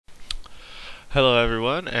Hello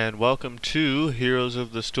everyone, and welcome to Heroes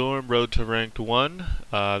of the Storm Road to Ranked 1.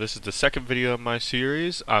 This is the second video in my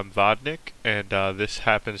series. I'm Vodnik, and this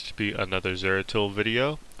happens to be another Zeratul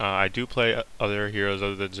video. I do play other heroes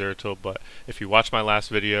other than Zeratul, but if you watch my last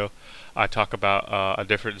video, I talk about a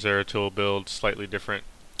different Zeratul build, slightly different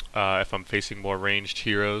if I'm facing more ranged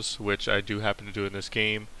heroes, which I do happen to do in this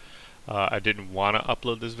game. I didn't want to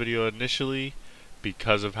upload this video initially,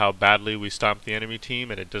 because of how badly we stomped the enemy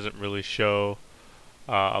team, and it doesn't really show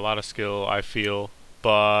a lot of skill, I feel,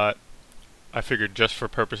 but I figured just for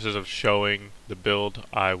purposes of showing the build,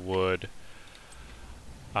 I would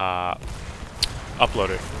upload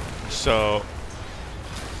it. So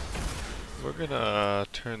we're gonna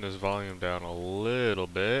turn this volume down a little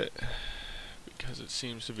bit because it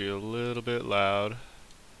seems to be a little bit loud,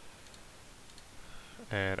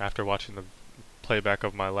 and after watching the playback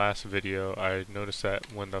of my last video, I noticed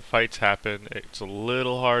that when the fights happen, it's a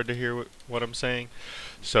little hard to hear what I'm saying,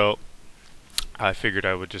 so I figured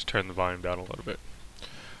I would just turn the volume down a little bit.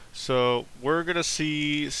 So we're gonna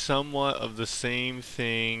see somewhat of the same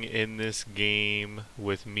thing in this game,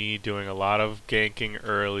 with me doing a lot of ganking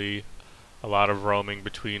early, a lot of roaming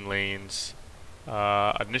between lanes.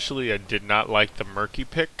 Initially I did not like the Murky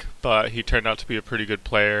pick, but he turned out to be a pretty good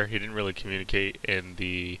player. He didn't really communicate in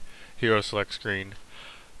the hero select screen,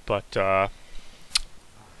 but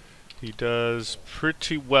he does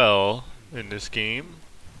pretty well in this game,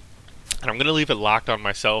 and I'm gonna leave it locked on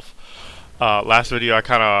myself. Last video I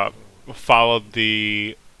kind of followed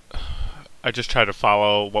I just tried to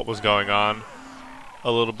follow what was going on a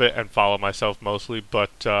little bit and follow myself mostly,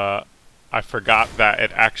 but I forgot that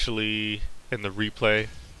it actually in the replay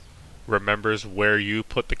remembers where you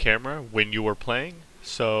put the camera when you were playing,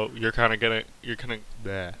 so you're kind of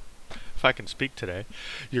if I can speak today,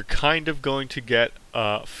 you're kind of going to get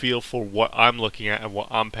a feel for what I'm looking at and what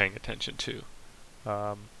I'm paying attention to.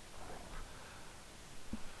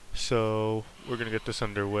 So we're going to get this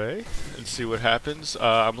underway and see what happens.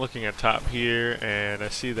 I'm looking at top here, and I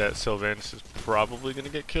see that Sylvanas is probably going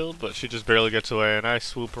to get killed, but she just barely gets away, and I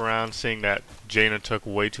swoop around seeing that Jaina took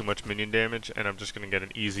way too much minion damage, and I'm just going to get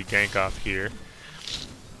an easy gank off here.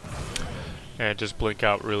 And just blink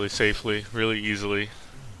out really safely, really easily.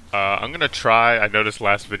 I'm gonna try. I noticed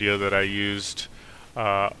last video that I used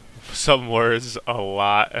some words a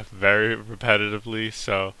lot, very repetitively,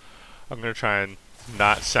 so I'm gonna try and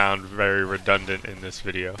not sound very redundant in this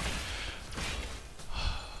video.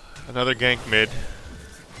 Another gank mid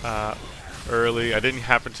early. I didn't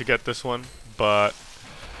happen to get this one, but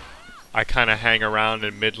I kind of hang around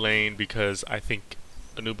in mid lane because I think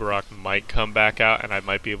Anubarak might come back out and I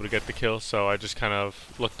might be able to get the kill, so I just kind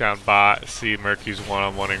of look down bot, see Murky's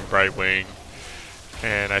one-on-oneing Brightwing,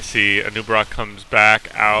 and I see Anubarak comes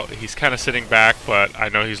back out. He's kind of sitting back, but I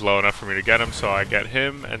know he's low enough for me to get him, so I get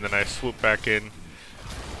him, and then I swoop back in,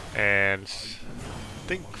 and I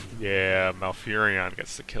think, yeah, Malfurion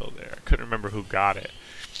gets the kill there. I couldn't remember who got it.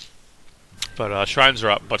 But shrines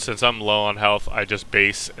are up, but since I'm low on health, I just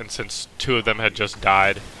base, and since two of them had just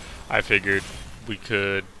died, I figured we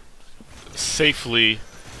could safely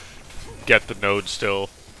get the node still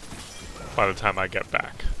by the time I get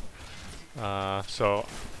back. So,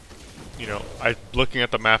 you know, looking at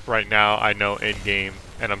the map right now, I know in-game,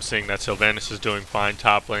 and I'm seeing that Sylvanas is doing fine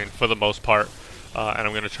top lane for the most part, and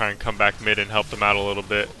I'm going to try and come back mid and help them out a little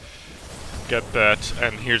bit. Get that,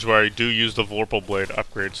 and here's where I do use the Vorpal Blade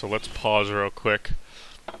upgrade, so let's pause real quick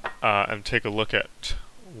and take a look at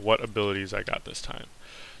what abilities I got this time.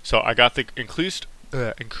 So I got the increased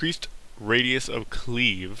radius of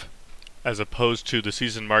cleave as opposed to the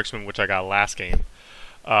Seasoned Marksman, which I got last game.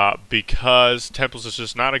 Because Temples is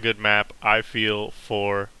just not a good map, I feel,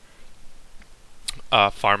 for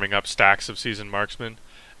farming up stacks of Seasoned Marksman.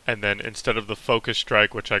 And then instead of the Focus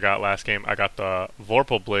Strike, which I got last game, I got the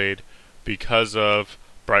Vorpal Blade because of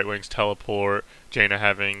Brightwing's teleport, Jaina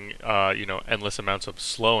having endless amounts of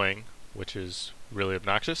slowing, which is really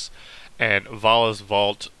obnoxious, and Vala's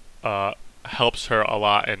Vault helps her a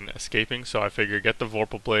lot in escaping, so I figure get the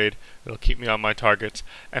Vorpal Blade, it'll keep me on my targets,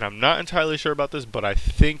 and I'm not entirely sure about this, but I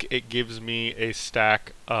think it gives me a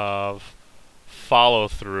stack of follow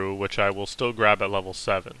through, which I will still grab at level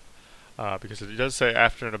 7. Because it does say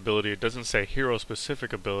after an ability, it doesn't say hero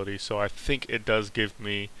specific ability, so I think it does give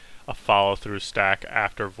me a follow through stack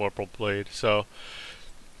after Vorpal Blade, so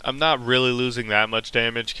I'm not really losing that much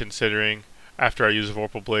damage, considering after I use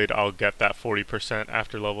Vorpal Blade, I'll get that 40%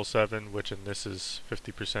 after level 7, which in this is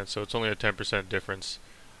 50%, so it's only a 10% difference.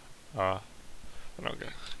 And I'm going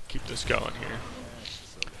to keep this going here.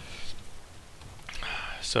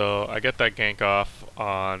 So I get that gank off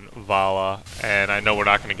on Vala, and I know we're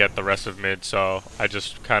not going to get the rest of mid, so I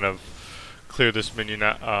just kind of clear this minion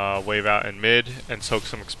wave out in mid and soak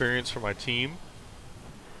some experience for my team.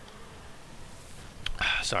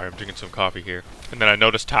 Sorry, I'm drinking some coffee here. And then I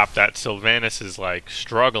noticed top that Sylvanas is like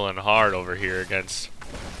struggling hard over here against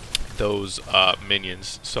those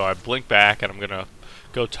minions. So I blink back and I'm gonna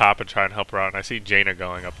go top and try and help her out. And I see Jaina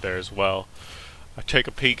going up there as well. I take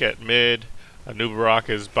a peek at mid. Anubarak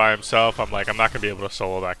is by himself. I'm like, I'm not gonna be able to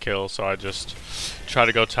solo that kill, so I just try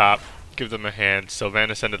to go top, give them a hand.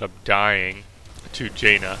 Sylvanas ended up dying to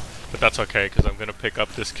Jaina, but that's okay because I'm gonna pick up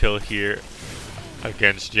this kill here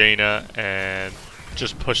against Jaina and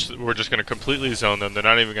just push. We're just gonna completely zone them. They're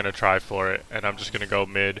not even gonna try for it, and I'm just gonna go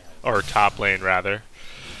mid or top lane rather,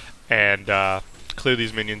 and clear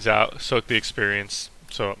these minions out, soak the experience.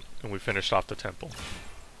 And we finished off the temple.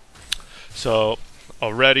 So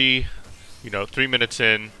already, 3 minutes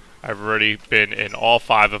in, I've already been in all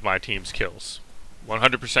 5 of my team's kills.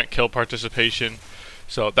 100% kill participation.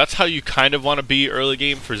 So that's how you kind of want to be early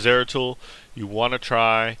game for Zeratul. You want to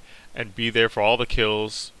try and be there for all the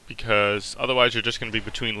kills, because otherwise you're just going to be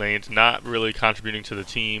between lanes, not really contributing to the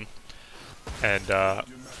team. And I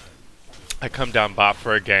come down bot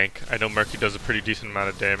for a gank. I know Murky does a pretty decent amount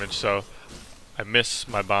of damage, so I miss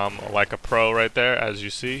my bomb like a pro right there, as you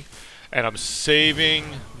see. And I'm saving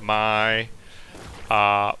my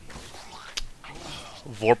Vorpal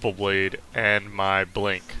Blade and my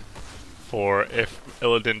Blink for if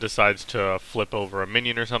Illidan decides to flip over a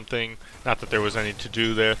minion or something. Not that there was any to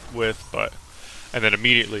do there with, but... And then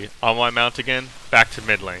immediately, on my mount again, back to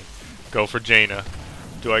mid lane. Go for Jaina.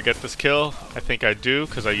 Do I get this kill? I think I do,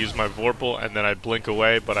 because I used my Vorpal and then I blink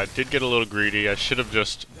away, but I did get a little greedy. I should have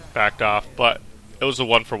just backed off, but it was a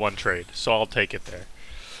 1-for-1 trade, so I'll take it there.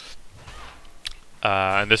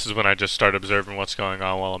 And this is when I just start observing what's going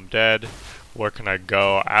on while I'm dead. Where can I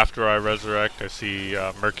go after I resurrect? I see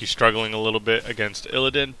Murky struggling a little bit against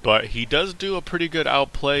Illidan, but he does do a pretty good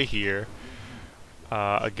outplay here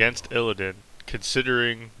against Illidan,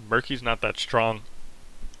 considering Murky's not that strong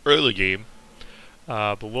early game.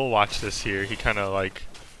 But we'll watch this here. He kind of like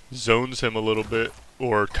zones him a little bit,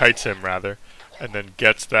 or kites him rather, and then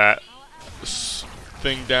gets that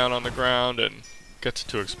thing down on the ground and gets it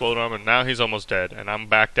to explode on him, and now he's almost dead, and I'm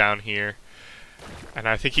back down here, and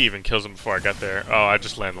I think he even kills him before I get there. Oh, I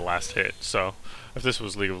just landed the last hit, so if this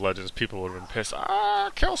was League of Legends, people would have been pissed.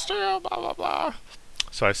 Kill steal, blah blah blah.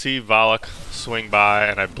 So I see Valak swing by,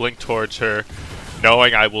 and I blink towards her,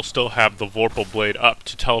 knowing I will still have the Vorpal Blade up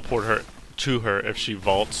to teleport her to her if she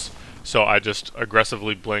vaults. So I just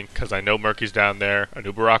aggressively blink, because I know Murky's down there,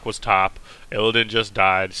 Anubarak was top, Illidan just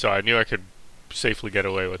died, so I knew I could safely get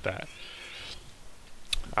away with that.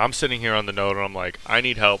 I'm sitting here on the node and I'm like, I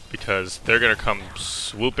need help because they're going to come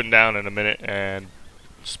swooping down in a minute and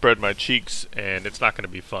spread my cheeks, and it's not going to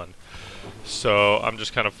be fun. So I'm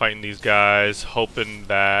just kind of fighting these guys, hoping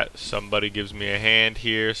that somebody gives me a hand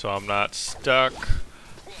here so I'm not stuck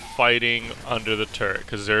fighting under the turret,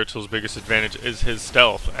 because Zeratul's biggest advantage is his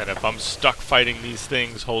stealth, and if I'm stuck fighting these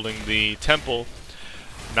things holding the temple,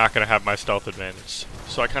 I'm not going to have my stealth advantage.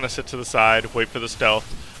 So I kind of sit to the side, wait for the stealth,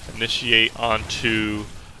 initiate onto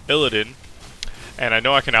Illidan, and I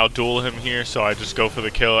know I can outduel him here, so I just go for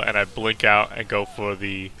the kill and I blink out and go for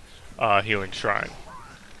the healing shrine.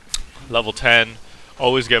 Level 10,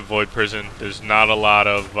 always get Void Prison. There's not a lot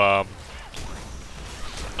of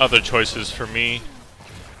other choices for me.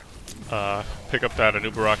 Pick up that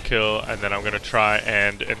Anubarak kill, and then I'm going to try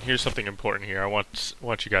and here's something important here I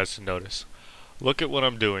want you guys to notice. Look at what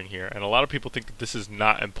I'm doing here, and a lot of people think that this is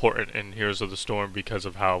not important in Heroes of the Storm because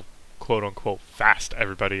of how quote-unquote fast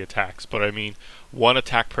everybody attacks, but I mean 1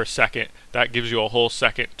 attack per second, that gives you a whole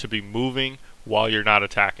second to be moving while you're not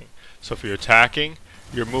attacking. So if you're attacking,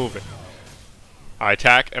 you're moving. I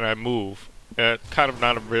attack and I move. Kind of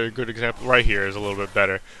not a very good example. Right here is a little bit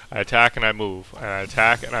better. I attack and I move, and I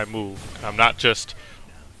attack and I move. And I'm not just,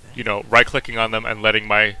 right-clicking on them and letting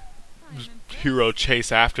my hero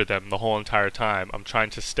chase after them the whole entire time. I'm trying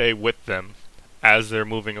to stay with them as they're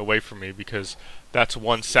moving away from me, because that's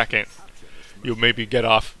 1 second. You'll maybe get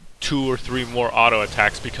off 2 or 3 more auto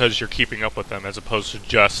attacks because you're keeping up with them, as opposed to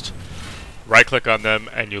just right-click on them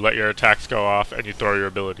and you let your attacks go off and you throw your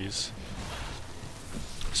abilities.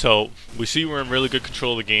 So we see we're in really good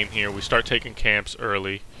control of the game here. We start taking camps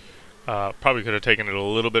early. Probably could have taken it a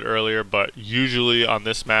little bit earlier, but usually on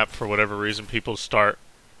this map, for whatever reason, people start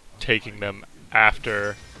taking them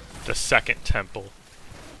after the second temple.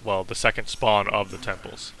 Well, the second spawn of the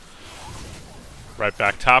temples. Right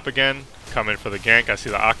back top again. Come in for the gank. I see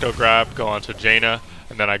the Octo grab. Go on to Jaina.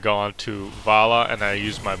 and then I go on to Vala, and I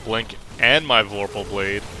use my Blink and my Vorpal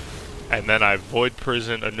Blade, and then I Void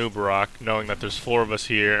Prison Anubarak, knowing that there's 4 of us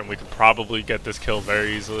here, and we could probably get this kill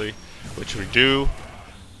very easily, which we do.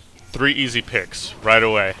 3 easy picks right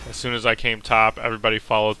away. As soon as I came top, everybody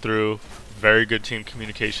followed through. Very good team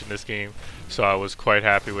communication this game, so I was quite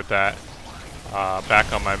happy with that.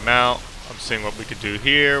 Back on my mount, I'm seeing what we could do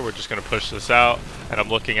here. We're just going to push this out, and I'm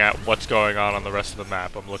looking at what's going on the rest of the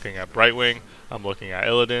map. I'm looking at Brightwing, I'm looking at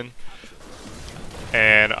Illidan,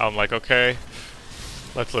 and I'm like, okay,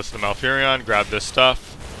 let's listen to Malfurion, grab this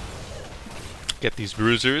stuff, get these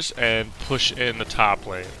bruisers, and push in the top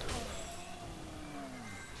lane.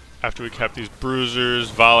 After we kept these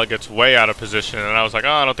bruisers, Vala gets way out of position, and I was like,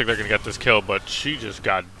 oh, I don't think they're going to get this kill, but she just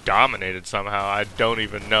got dominated somehow. I don't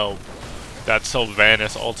even know. That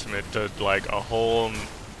Sylvanas ultimate did like a whole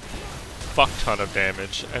fuck ton of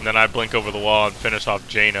damage, and then I blink over the wall and finish off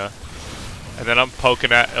Jaina. And then I'm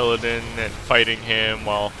poking at Illidan and fighting him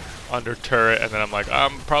while under turret, and then I'm like,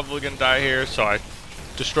 I'm probably going to die here, so I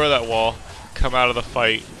destroy that wall, come out of the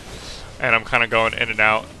fight, and I'm kind of going in and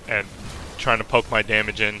out and trying to poke my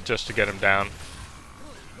damage in just to get him down.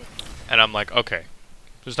 And I'm like, okay,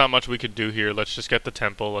 there's not much we could do here. Let's just get the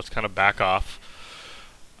temple. Let's kind of back off.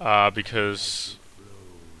 Because,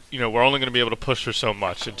 you know, we're only going to be able to push for so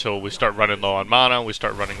much until we start running low on mana, we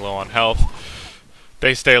start running low on health.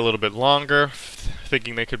 They stay a little bit longer,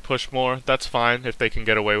 thinking they could push more. That's fine if they can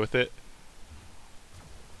get away with it.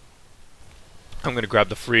 I'm going to grab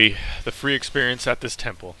the free experience at this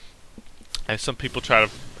temple. And some people try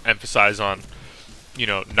to emphasize on, you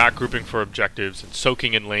know, not grouping for objectives and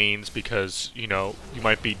soaking in lanes because, you know, you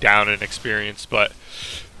might be down in experience, but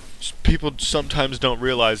people sometimes don't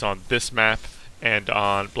realize on this map and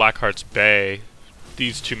on Blackheart's Bay,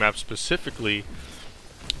 these 2 maps specifically,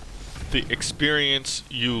 the experience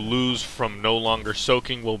you lose from no longer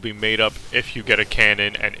soaking will be made up if you get a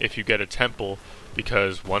cannon and if you get a temple,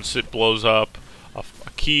 because once it blows up a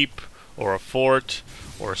keep or a fort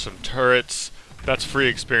or some turrets, that's free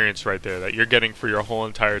experience right there that you're getting for your whole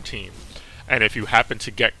entire team. And if you happen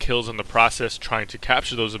to get kills in the process trying to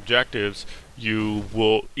capture those objectives, you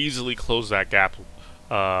will easily close that gap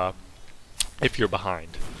if you're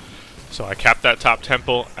behind. So I cap that top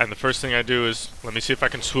temple, and the first thing I do is, let me see if I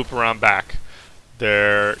can swoop around back.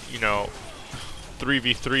 They're, you know,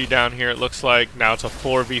 3v3 down here it looks like. Now it's a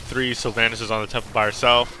 4v3, Sylvanas is on the temple by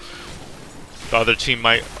herself. The other team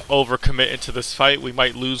might overcommit into this fight. We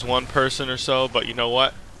might lose 1 person or so, but you know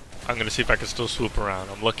what? I'm going to see if I can still swoop around.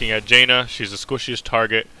 I'm looking at Jaina. She's the squishiest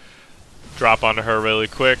target. Drop onto her really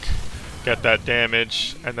quick. Get that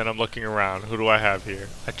damage. And then I'm looking around. Who do I have here?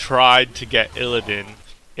 I tried to get Illidan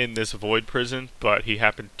in this Void Prison, but he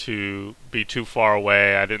happened to be too far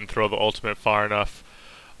away. I didn't throw the ultimate far enough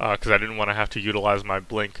because I didn't want to have to utilize my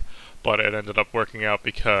blink. But it ended up working out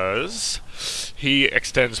because he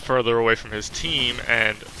extends further away from his team,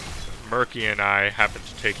 and Murky and I happen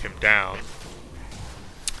to take him down.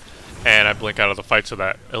 And I blink out of the fight so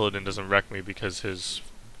that Illidan doesn't wreck me because his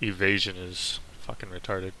evasion is fucking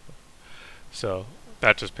retarded. So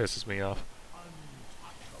that just pisses me off.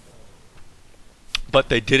 But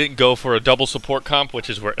they didn't go for a double support comp, which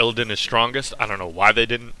is where Illidan is strongest. I don't know why they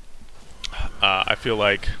didn't. I feel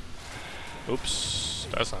like... Oops,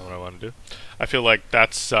 that's not what I want to do. I feel like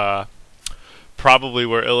that's probably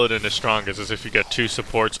where Illidan is strongest, is if you get 2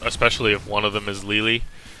 supports, especially if one of them is Lili.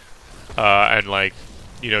 And like,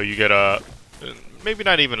 you know, you get a, maybe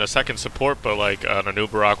not even a second support, but like an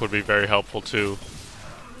Anubarak would be very helpful too.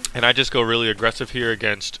 And I just go really aggressive here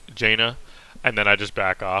against Jaina, and then I just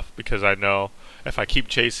back off because I know if I keep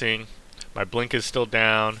chasing, my blink is still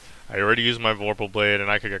down, I already used my Vorpal Blade,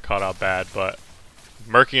 and I could get caught out bad. But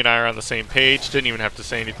Murky and I are on the same page, didn't even have to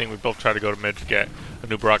say anything, we both try to go to mid to get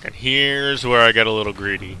Anubarak, and here's where I get a little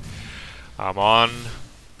greedy. I'm on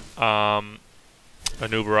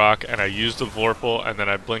Anubarak, and I use the Vorpal, and then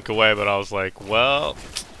I blink away, but I was like, well,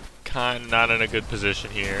 kind of not in a good position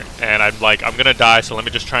here. And I'm like, I'm going to die, so let me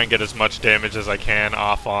just try and get as much damage as I can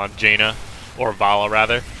off on Jaina, or Vala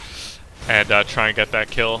rather, and try and get that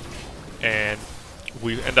kill. And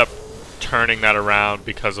we end up turning that around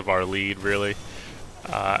because of our lead, really,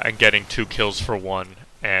 and getting 2 kills for 1,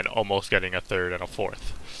 and almost getting a 3rd and a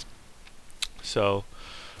 4th. So,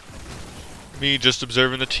 me just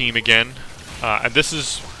observing the team again. And this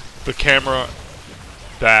is the camera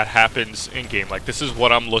that happens in-game. Like, this is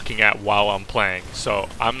what I'm looking at while I'm playing. So,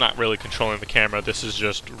 I'm not really controlling the camera. This is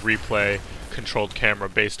just replay-controlled camera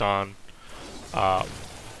based on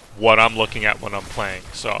what I'm looking at when I'm playing.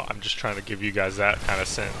 So, I'm just trying to give you guys that kind of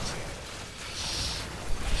sense.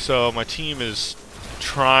 So, my team is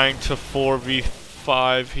trying to 4v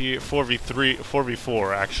 4v5 here, 4v3,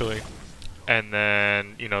 4v4 actually. And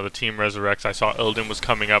then, you know, the team resurrects. I saw Illidan was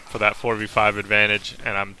coming up for that 4v5 advantage,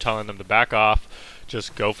 and I'm telling them to back off.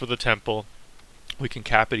 Just go for the temple. We can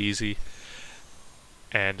cap it easy.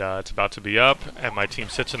 And it's about to be up, and my team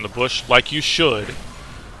sits in the bush like you should.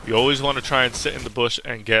 You always want to try and sit in the bush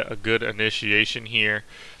and get a good initiation here.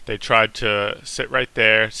 They tried to sit right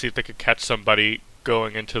there, see if they could catch somebody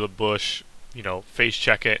going into the bush, you know, face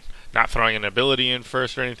check it, not throwing an ability in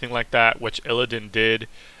first or anything like that, which Illidan did.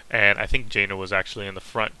 And I think Jaina was actually in the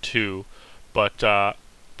front too. But I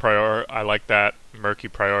like that Murky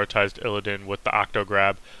prioritized Illidan with the Octo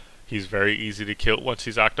Grab. He's very easy to kill once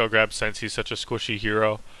he's Octo Grab since he's such a squishy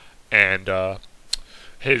hero. And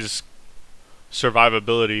his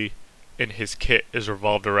survivability in his kit is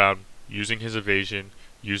revolved around using his evasion,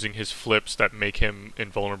 using his flips that make him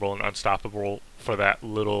invulnerable and unstoppable for that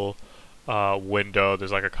little window.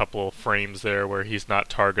 There's like a couple of frames there where he's not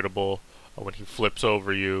targetable when he flips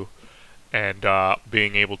over you, and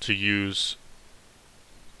being able to use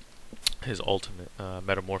his ultimate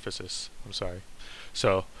metamorphosis. I'm sorry.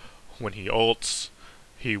 So when he ults,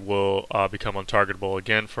 he will become untargetable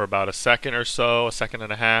again for about a second or so, a second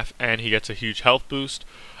and a half, and he gets a huge health boost.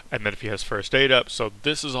 And then if he has first aid up, so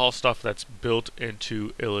this is all stuff that's built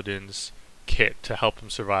into Illidan's kit to help him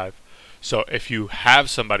survive. So if you have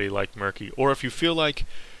somebody like Murky, or if you feel like,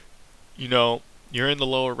 you know, you're in the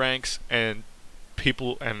lower ranks and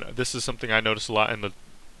people, and this is something I notice a lot in the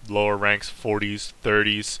lower ranks, 40s,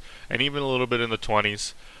 30s, and even a little bit in the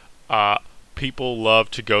 20s, people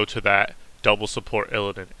love to go to that double support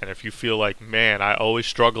Illidan. And if you feel like, man, I always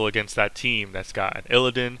struggle against that team that's got an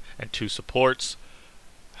Illidan and 2 supports,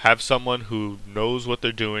 have someone who knows what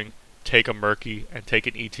they're doing, take a Murky and take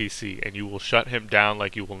an ETC, and you will shut him down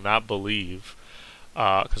like you will not believe.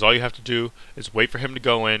 Because all you have to do is wait for him to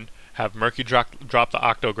go in, have Murky drop the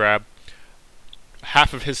Octo Grab.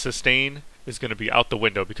 Half of his sustain is going to be out the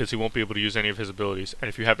window because he won't be able to use any of his abilities. And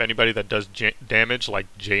if you have anybody that does damage like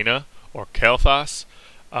Jaina or Kael'thas,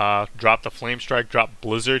 drop the Flame Strike, drop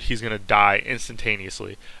Blizzard, he's going to die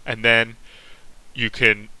instantaneously. And then you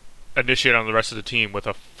can initiate on the rest of the team with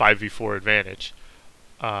a 5v4 advantage.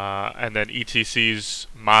 And then ETC's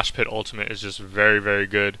Mosh Pit ultimate is just very, very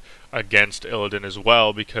good against Illidan as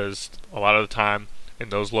well, because a lot of the time in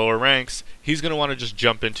those lower ranks, he's going to want to just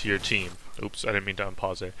jump into your team. Oops, I didn't mean to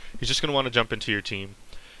unpause there. He's just going to want to jump into your team,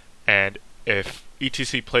 and if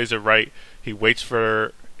ETC plays it right, he waits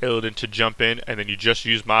for Illidan to jump in, and then you just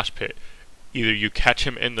use Mosh Pit. Either you catch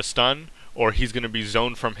him in the stun, or he's going to be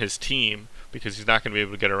zoned from his team, because he's not going to be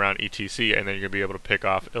able to get around ETC, and then you're going to be able to pick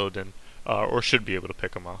off Illidan, or should be able to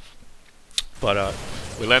pick him off. But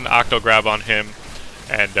we land the Octo Grab on him,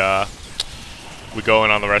 and we go in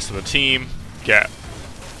on the rest of the team, get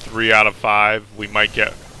 3 out of 5. We might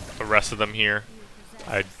get the rest of them here.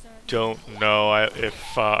 I don't know if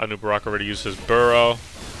Anubarak already used his burrow.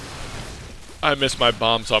 I missed my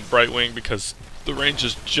bombs on Brightwing because the range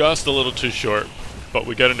is just a little too short, but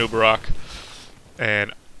we get Anubarak,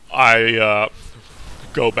 and I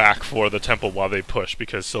go back for the temple while they push,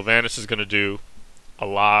 because Sylvanas is going to do a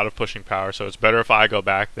lot of pushing power, so it's better if I go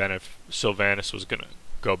back than if Sylvanas was going to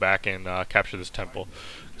go back and capture this temple,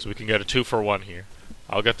 so we can get a 2-for-1 here.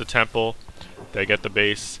 I'll get the temple, they get the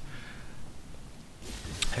base,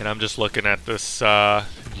 and I'm just looking at this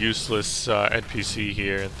useless NPC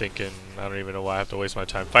here and thinking, I don't even know why I have to waste my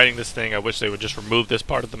time fighting this thing. I wish they would just remove this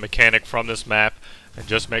part of the mechanic from this map and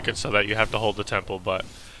just make it so that you have to hold the temple, but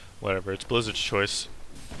whatever, it's Blizzard's choice.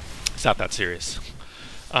 It's not that serious.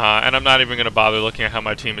 And I'm not even going to bother looking at how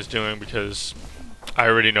my team is doing, because I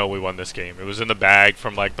already know we won this game. It was in the bag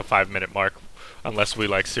from like the 5-minute mark, unless we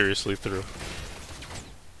like seriously threw.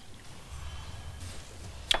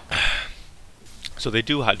 So they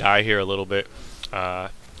do die here a little bit,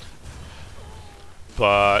 but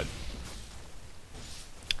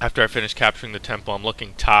after I finish capturing the temple, I'm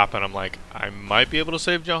looking top, and I'm like, I might be able to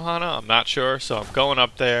save Johanna. I'm not sure, so I'm going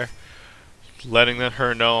up there, letting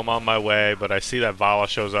her know I'm on my way, but I see that Vala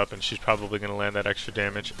shows up, and she's probably going to land that extra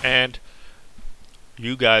damage, and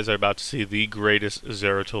you guys are about to see the greatest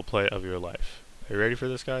Zeratul play of your life. Are you ready for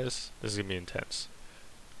this, guys? This is going to be intense.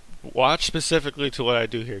 Watch specifically to what I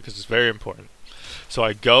do here, because it's very important. So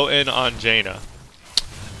I go in on Jaina,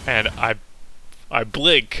 and I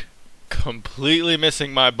blink, completely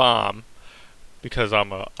missing my bomb, because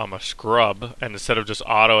I'm a scrub, and instead of just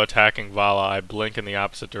auto attacking Vala, I blink in the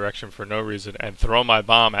opposite direction for no reason and throw my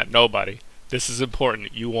bomb at nobody. This is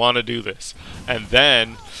important. You want to do this, and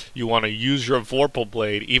then you want to use your Vorpal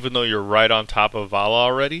Blade, even though you're right on top of Vala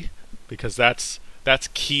already, because that's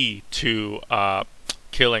key to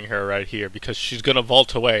killing her right here because she's going to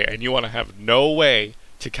vault away, and you want to have no way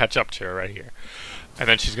to catch up to her right here. And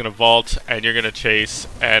then she's going to vault, and you're going to chase,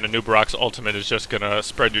 and Anubarak's ultimate is just going to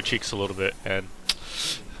spread your cheeks a little bit, and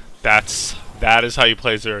that is how you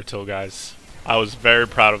play Zeratul, guys. I was very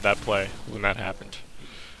proud of that play when that happened.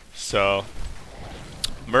 So,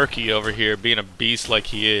 Murky over here, being a beast like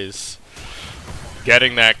he is,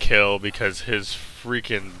 getting that kill because his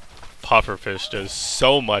freaking pufferfish does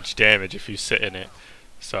so much damage if you sit in it.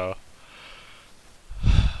 So,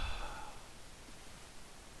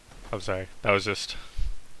 I'm sorry, that was just,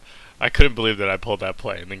 I couldn't believe that I pulled that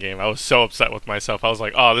play in the game. I was so upset with myself. I was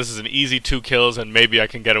like, oh, this is an easy 2 kills and maybe I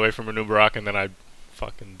can get away from Anubarak, and then I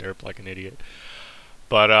fucking derp like an idiot.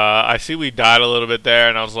 But I see we died a little bit there,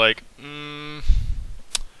 and I was like,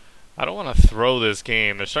 I don't want to throw this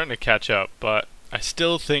game. They're starting to catch up, but I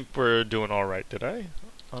still think we're doing alright. Did I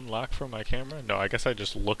unlock from my camera? No, I guess I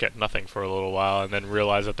just look at nothing for a little while and then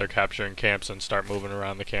realize that they're capturing camps and start moving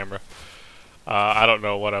around the camera. I don't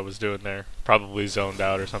know what I was doing there. Probably zoned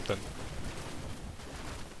out or something.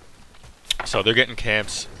 So they're getting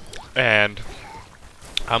camps, and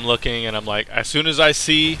I'm looking, and I'm like, as soon as I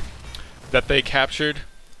see that they captured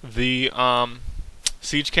the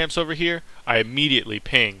siege camps over here, I immediately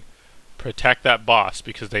ping, protect that boss,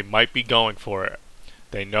 because they might be going for it.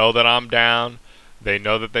 They know that I'm down. They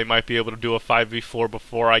know that they might be able to do a 5v4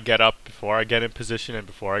 before I get up, before I get in position, and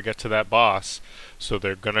before I get to that boss. So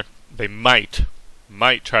they might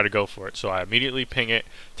try to go for it. So I immediately ping it,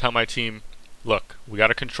 tell my team, look, we got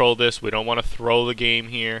to control this. We don't want to throw the game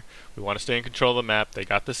here. We want to stay in control of the map. They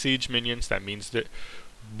got the siege minions. That means that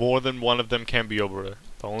more than one of them can be over there.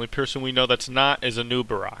 The only person we know that's not is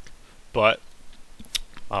Anubarak. But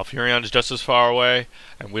Furion is just as far away,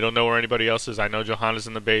 and we don't know where anybody else is. I know Johanna's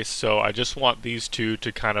in the base, so I just want these two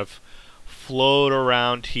to kind of float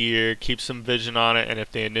around here, keep some vision on it, and if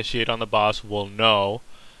they initiate on the boss, we'll know,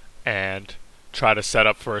 and try to set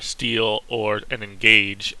up for a steal or an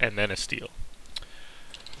engage, and then a steal.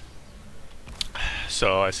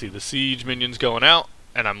 So I see the siege minions going out,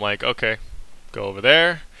 and I'm like, okay, go over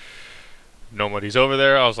there. Nobody's over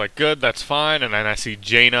there. I was like, good, that's fine. And then I see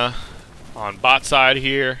Jaina on bot side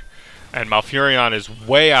here, and Malfurion is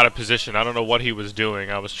way out of position. I don't know what he was doing.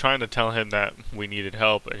 I was trying to tell him that we needed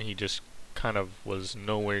help, and he just kind of was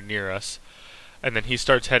nowhere near us. And then he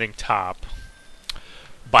starts heading top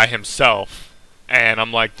by himself, and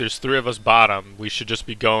I'm like, there's 3 of us bottom. We should just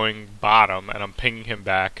be going bottom, and I'm pinging him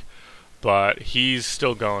back, but he's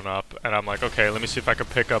still going up, and I'm like, okay, let me see if I can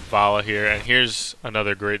pick up Vala here. And here's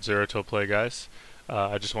another great Zeratul play, guys.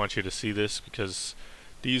 I just want you to see this, because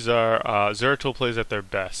these are Zeratul plays at their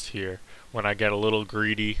best here. When I get a little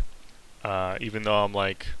greedy, even though I'm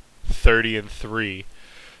like 30-3,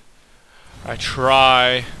 I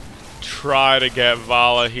try to get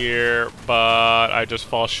Vala here, but I just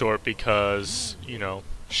fall short because, you know,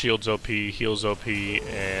 shields OP, heals OP,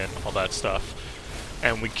 and all that stuff.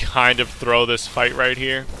 And we kind of throw this fight right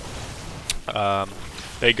here.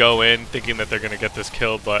 They go in thinking that they're going to get this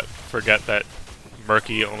kill, but forget that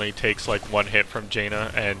Murky only takes like 1 hit from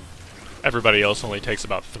Jaina, and everybody else only takes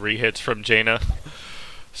about 3 hits from Jaina.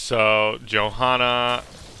 So Johanna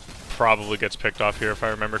probably gets picked off here if I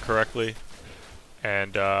remember correctly.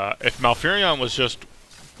 And if Malfurion was just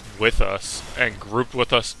with us and grouped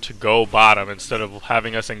with us to go bottom instead of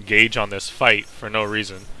having us engage on this fight for no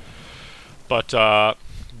reason. But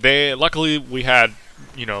luckily we had,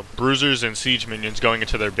 you know, bruisers and siege minions going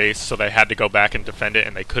into their base, so they had to go back and defend it,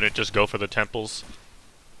 and they couldn't just go for the temples.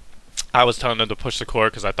 I was telling them to push the core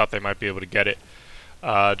because I thought they might be able to get it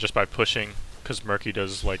just by pushing, because Murky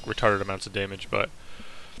does like retarded amounts of damage, but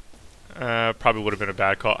probably would have been a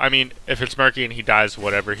bad call. I mean, if it's Murky and he dies,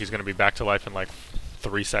 whatever, he's going to be back to life in like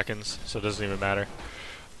 3 seconds, so it doesn't even matter.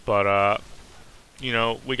 But you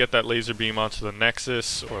know, we get that laser beam onto the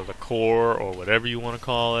Nexus or the core or whatever you want to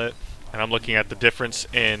call it, and I'm looking at the difference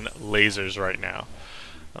in lasers right now.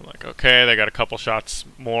 I'm like, okay, they got a couple shots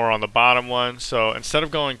more on the bottom one, so instead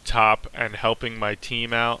of going top and helping my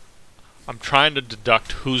team out, I'm trying to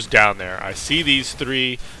deduct who's down there. I see these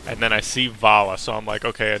 3, and then I see Vala, so I'm like,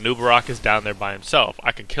 okay, Anubarak is down there by himself.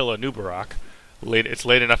 I can kill Anubarak. It's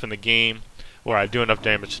late enough in the game where I do enough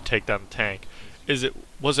damage to take down the tank.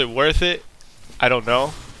 Was it worth it? I don't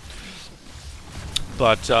know.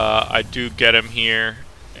 But I do get him here,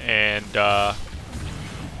 and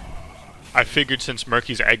I figured since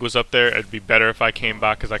Murky's egg was up there, it'd be better if I came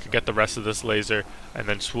back because I could get the rest of this laser and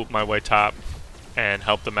then swoop my way top and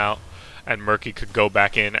help them out. And Murky could go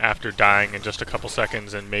back in after dying in just a couple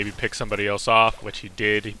seconds and maybe pick somebody else off, which he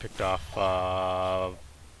did. He picked off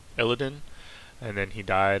Illidan, and then he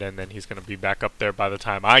died, and then he's going to be back up there by the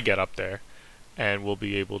time I get up there, and we'll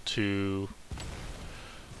be able to...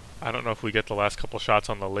 I don't know if we get the last couple shots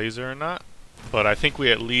on the laser or not, but I think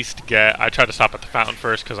we at least get... I tried to stop at the fountain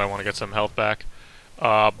first because I want to get some health back,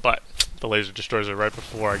 but the laser destroys it right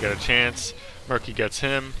before I get a chance. Murky gets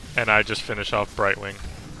him, and I just finish off Brightwing.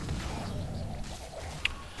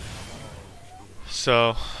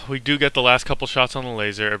 So we do get the last couple shots on the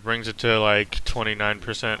laser. It brings it to like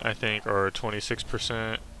 29%, I think, or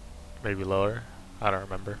 26%, maybe lower. I don't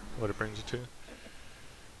remember what it brings it to.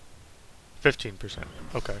 15%.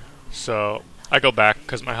 Okay. So I go back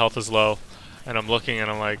because my health is low, and I'm looking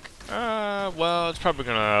and I'm like, well, it's probably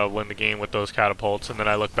gonna win the game with those catapults. And then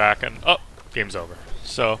I look back and game's over.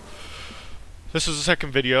 So this was the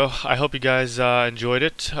second video. I hope you guys enjoyed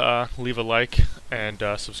it. Leave a like and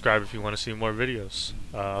subscribe if you want to see more videos.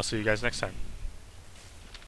 I'll see you guys next time.